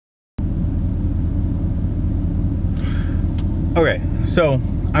Okay, so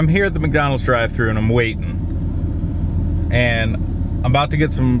I'm here at the McDonald's drive-thru and I'm waiting. And I'm about to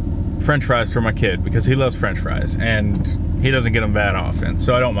get some French fries for my kid because he loves French fries and he doesn't get them that often,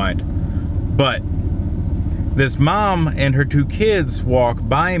 so I don't mind. But this mom and her 2 kids walk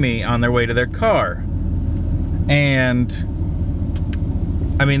by me on their way to their car. And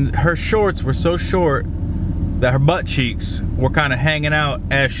I mean, her shorts were so short that her butt cheeks were kind of hanging out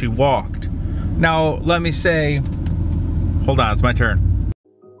as she walked. Now, let me say, hold on, it's my turn.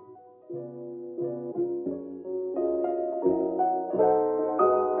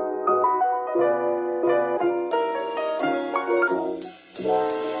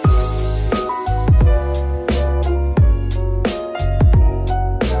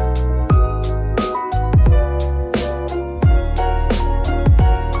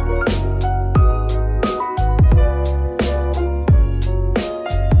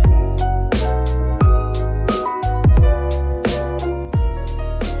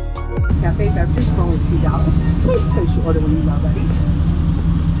 Please place your order when you are ready.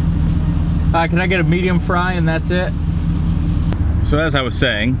 Can I get a medium fry and that's it? So as I was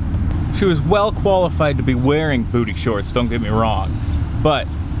saying, she was well qualified to be wearing booty shorts, don't get me wrong. But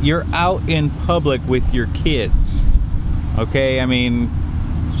you're out in public with your kids. Okay, I mean,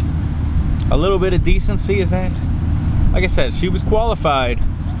 a little bit of decency, is that? Like I said, she was qualified.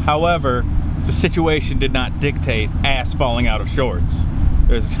 However, the situation did not dictate ass falling out of shorts.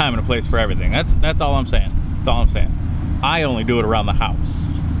 There's a time and a place for everything. That's all I'm saying. That's all I'm saying. I only do it around the house.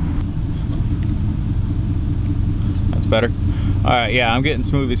 That's better. All right, yeah, I'm getting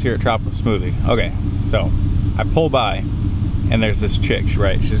smoothies here at Tropical Smoothie. Okay, so I pull by and there's this chick,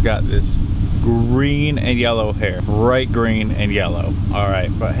 right? She's got this green and yellow hair, bright green and yellow. All right,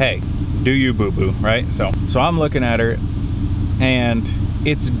 but hey, do you boo-boo, right? So I'm looking at her and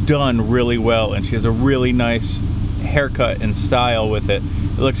it's done really well and she has a really nice haircut and style with it.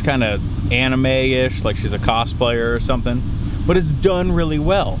 It looks kind of anime-ish, like she's a cosplayer or something, but it's done really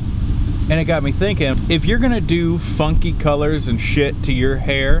well. And it got me thinking, if you're gonna do funky colors and shit to your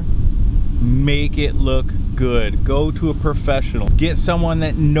hair, make it look good. Go to a professional. Get someone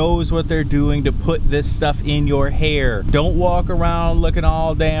that knows what they're doing to put this stuff in your hair. Don't walk around looking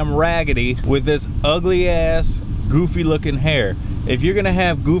all damn raggedy with this ugly ass, goofy looking hair. If you're gonna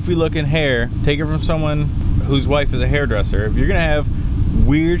have goofy looking hair, take it from someone whose wife is a hairdresser. If you're gonna have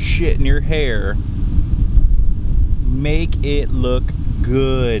weird shit in your hair, make it look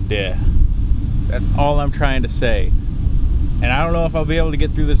good. That's all I'm trying to say. And I don't know if I'll be able to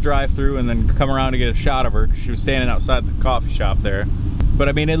get through this drive-thru and then come around to get a shot of her because she was standing outside the coffee shop there. But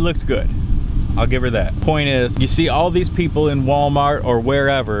I mean, it looked good. I'll give her that. Point is, you see all these people in Walmart or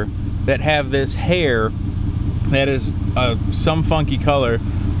wherever that have this hair that is some funky color,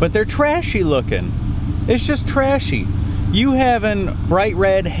 but they're trashy looking. It's just trashy. You having bright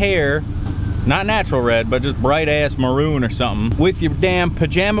red hair, not natural red, but just bright ass maroon or something, with your damn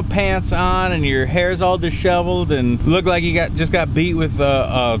pajama pants on and your hair's all disheveled and look like you just got beat with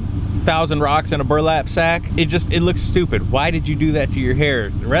a 1,000 rocks in a burlap sack. It looks stupid. Why did you do that to your hair?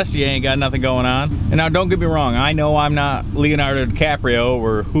 The rest of you ain't got nothing going on. And now don't get me wrong, I know I'm not Leonardo DiCaprio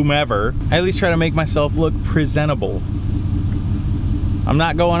or whomever. I at least try to make myself look presentable. I'm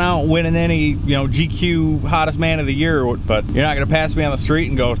not going out winning any, you know, GQ hottest man of the year, but you're not gonna pass me on the street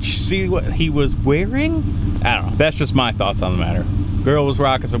and go, did you see what he was wearing? I don't know. That's just my thoughts on the matter. Girl was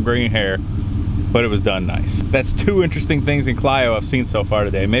rocking some green hair, but it was done nice. That's 2 interesting things in Clio I've seen so far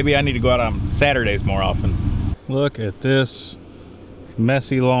today. Maybe I need to go out on Saturdays more often. Look at this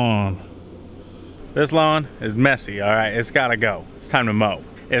messy lawn. This lawn is messy, all right? It's gotta go. It's time to mow.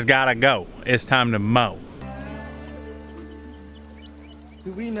 It's gotta go. It's time to mow.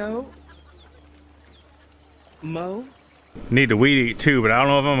 Do we know? Mo? Need to weed eat too, but I don't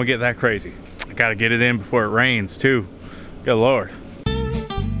know if I'm gonna get that crazy. I gotta get it in before it rains too. Good Lord.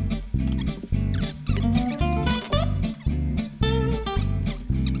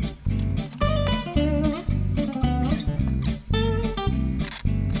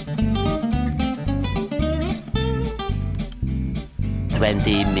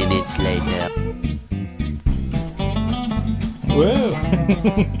 Minutes later. Whoa.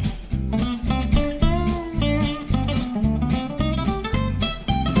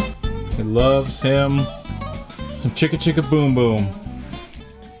 He loves him some chicka chicka boom boom.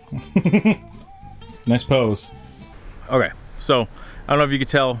 Nice pose. Okay, so I don't know if you could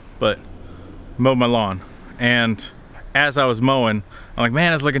tell, but I mowed my lawn, and as I was mowing, I'm like,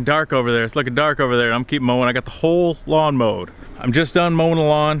 man, it's looking dark over there. It's looking dark over there. I'm keep mowing. I got the whole lawn mowed. I'm just done mowing the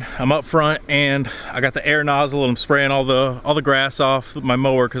lawn. I'm up front and I got the air nozzle and I'm spraying all the grass off my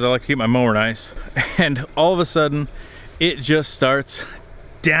mower because I like to keep my mower nice. And all of a sudden, it just starts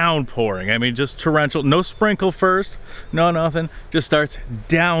downpouring. I mean, just torrential, no sprinkle first, no nothing, just starts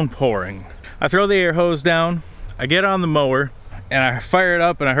downpouring. I throw the air hose down, I get on the mower, and I fire it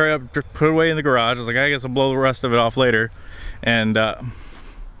up, and I hurry up, put it away in the garage. I was like, I guess I'll blow the rest of it off later. And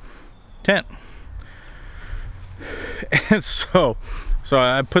tent. And so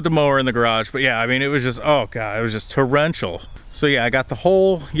I put the mower in the garage, but yeah, I mean, it was just, oh God, it was just torrential. So yeah, I got the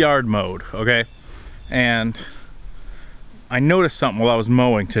whole yard mowed, okay? And I noticed something while I was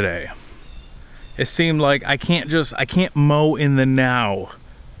mowing today. It seemed like I can't mow in the now.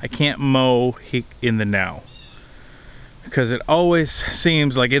 I can't mow in the now. Because it always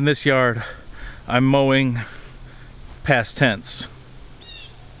seems like in this yard, I'm mowing past tense.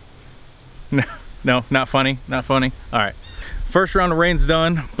 No, not funny, not funny. All right, first round of rain's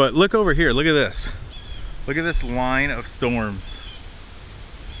done, but look over here, look at this. Look at this line of storms.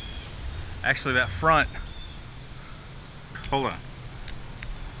 Actually, that front, hold on.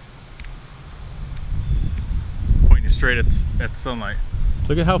 Pointing straight at the sunlight.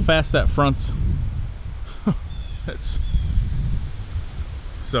 Look at how fast that front's,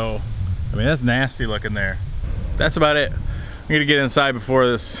 so, I mean, that's nasty looking there. That's about it. I'm gonna get inside before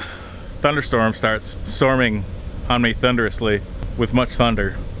this thunderstorm starts storming on me thunderously with much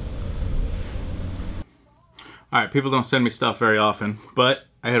thunder. All right, people don't send me stuff very often, but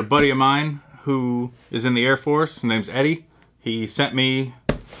I had a buddy of mine who is in the Air Force. His name's Eddie. He sent me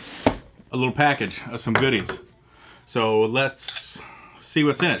a little package of some goodies. So let's see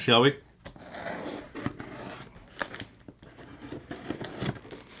what's in it, shall we?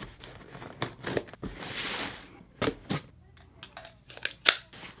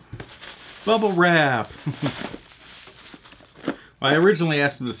 Bubble wrap. Well, I originally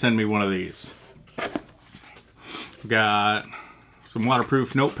asked him to send me one of these. Got some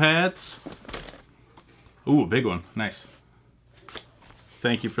waterproof notepads. Ooh, a big one. Nice.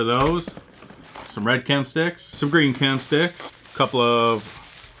 Thank you for those. Some red chem sticks, some green chem sticks, a couple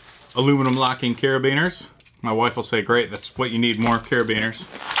of aluminum locking carabiners. My wife will say, great, that's what you need, more carabiners.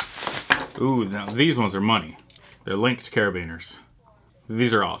 Ooh, now these ones are money. They're linked carabiners.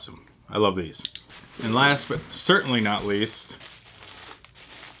 These are awesome. I love these. And last but certainly not least,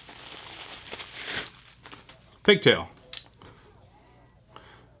 pigtail.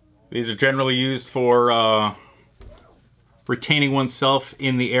 These are generally used for retaining oneself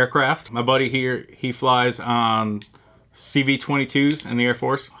in the aircraft. My buddy here, he flies on CV-22s in the Air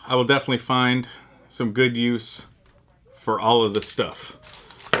Force. I will definitely find some good use for all of this stuff.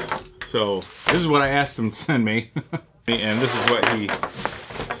 So this is what I asked him to send me, and this is what he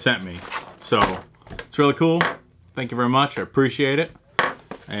sent me. So it's really cool. Thank you very much. I appreciate it.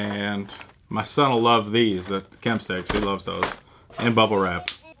 And my son will love these, the chem sticks. He loves those. And bubble wrap.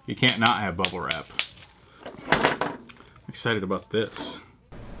 You can't not have bubble wrap. I'm excited about this.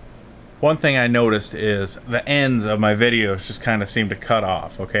 One thing I noticed is the ends of my videos just kind of seem to cut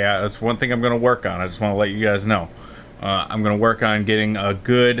off. Okay, that's one thing I'm going to work on. I just want to let you guys know. I'm going to work on getting a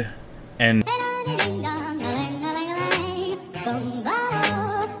good end.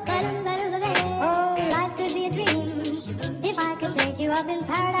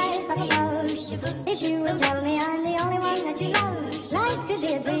 If you would tell me I'm the only one that you love.